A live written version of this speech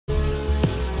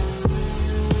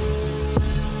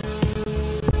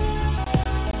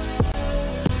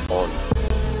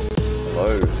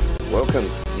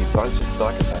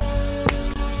psychopaths.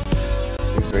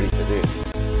 Who's ready for this?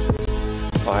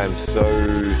 I am so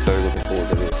looking forward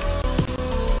to this.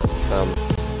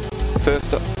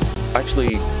 First,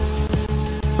 actually,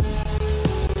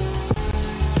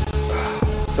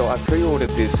 so I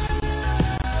pre-ordered this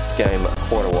game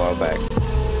quite a while back,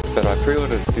 but I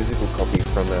pre-ordered a physical copy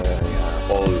from a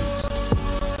Oz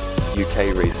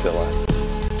UK reseller,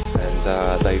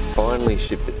 and they finally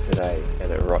shipped it today.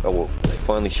 And it well, they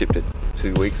finally shipped it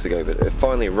 2 weeks ago, but it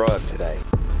finally arrived today.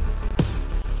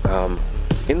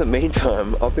 In the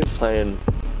meantime, I've been playing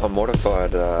a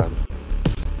modified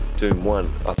Doom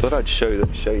 1. I thought I'd show you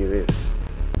this,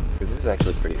 because this is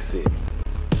actually pretty sick.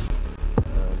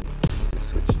 Just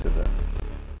switch to the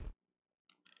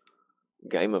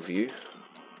gamer view.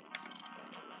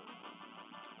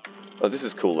 Oh, this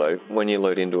is cool though. When you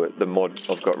load into it, the mod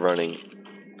I've got running,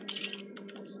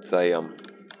 it's a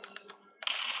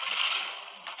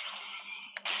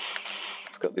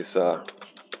it's got this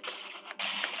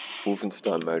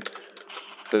Wolfenstein mode.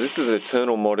 So this is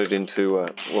Eternal modded into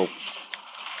well,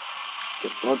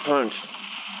 get blood punched.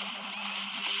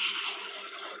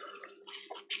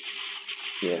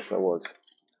 Yes, I was.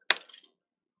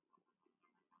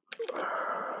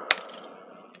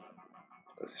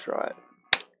 Let's try it.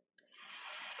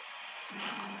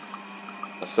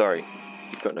 Oh, sorry,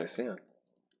 you've got no sound.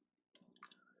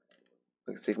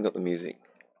 Let's see if we've got the music.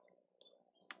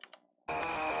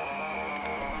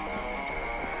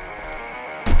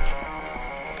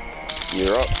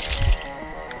 You're up.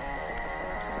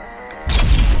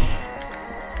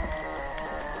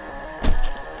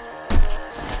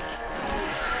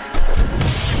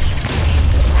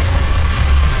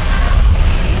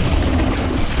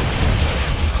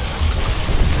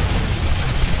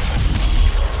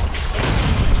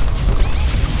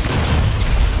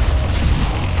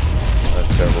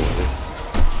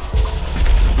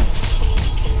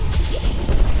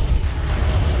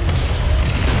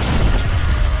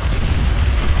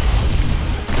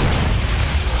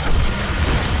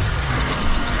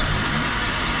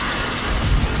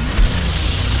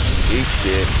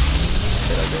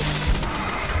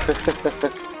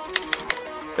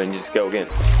 And you just go again.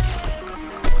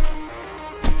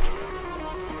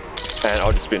 And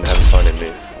I've just been having fun in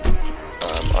this.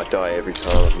 I die every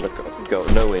time.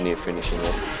 I'm nowhere near finishing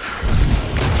it.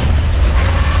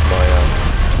 My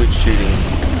switch shooting,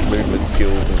 movement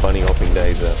skills and bunny hopping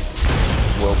days are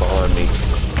well behind me.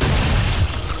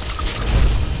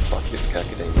 Fuck this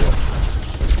cacademia.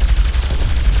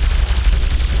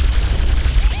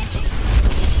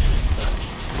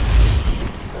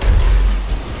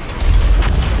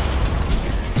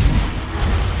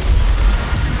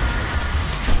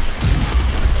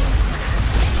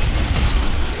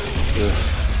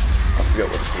 I forgot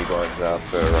what the keybinds are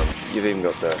for, you've even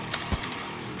got the,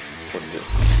 what is it,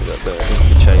 you've got the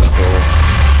chainsaw,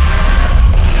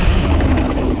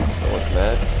 someone's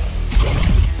mad,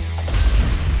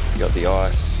 you got the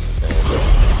ice, and the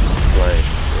flame,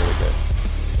 there we go,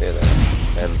 there they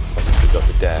are, and obviously got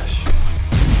the dash.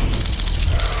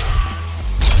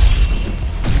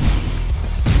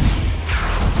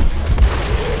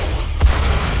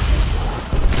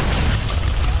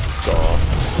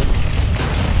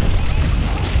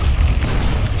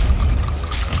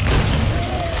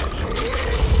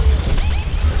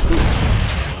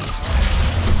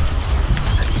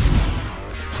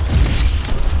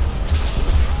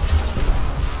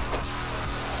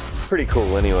 Pretty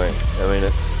cool anyway. I mean,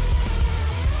 it's,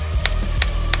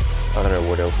 I don't know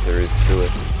what else there is to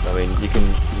it. I mean, you can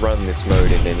run this mode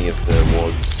in any of the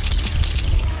WODs.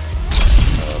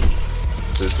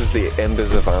 So this is the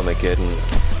Embers of Armageddon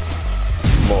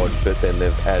mod, but then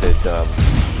they've added the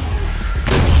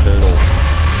Eternal.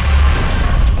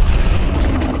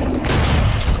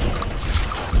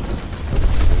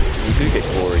 You do get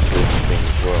glory kills and things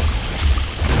as well.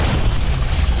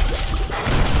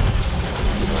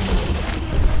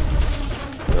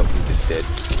 Nope, you're just dead.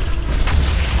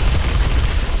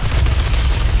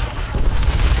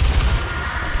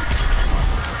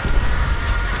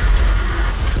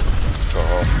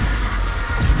 Oh.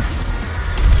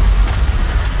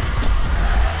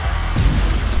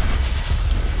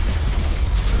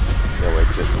 No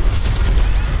exit.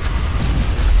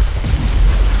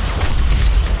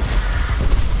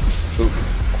 Oof,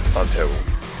 I'm terrible.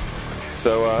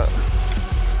 So,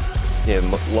 yeah,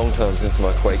 long time since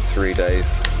my Quake 3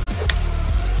 days.